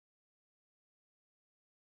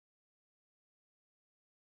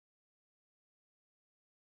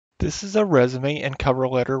This is a resume and cover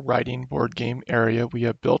letter writing board game area we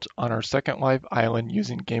have built on our Second Life island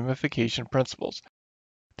using gamification principles.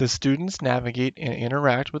 The students navigate and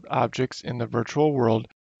interact with objects in the virtual world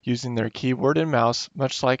using their keyboard and mouse,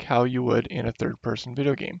 much like how you would in a third-person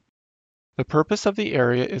video game. The purpose of the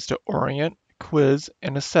area is to orient, quiz,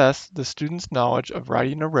 and assess the students' knowledge of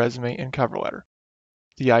writing a resume and cover letter.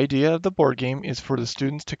 The idea of the board game is for the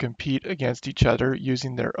students to compete against each other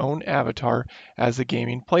using their own avatar as a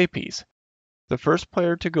gaming playpiece. The first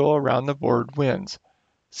player to go around the board wins.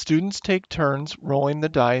 Students take turns rolling the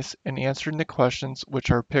dice and answering the questions,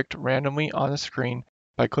 which are picked randomly on the screen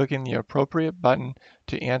by clicking the appropriate button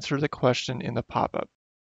to answer the question in the pop-up.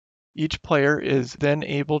 Each player is then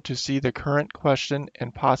able to see the current question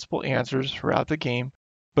and possible answers throughout the game,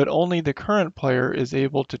 but only the current player is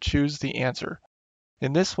able to choose the answer.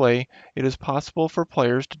 In this way, it is possible for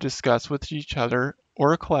players to discuss with each other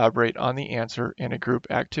or collaborate on the answer in a group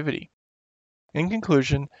activity. In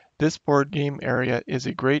conclusion, this board game area is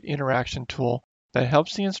a great interaction tool that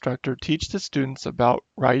helps the instructor teach the students about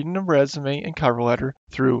writing a resume and cover letter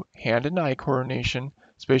through hand and eye coordination,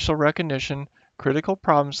 spatial recognition, critical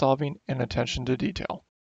problem solving, and attention to detail.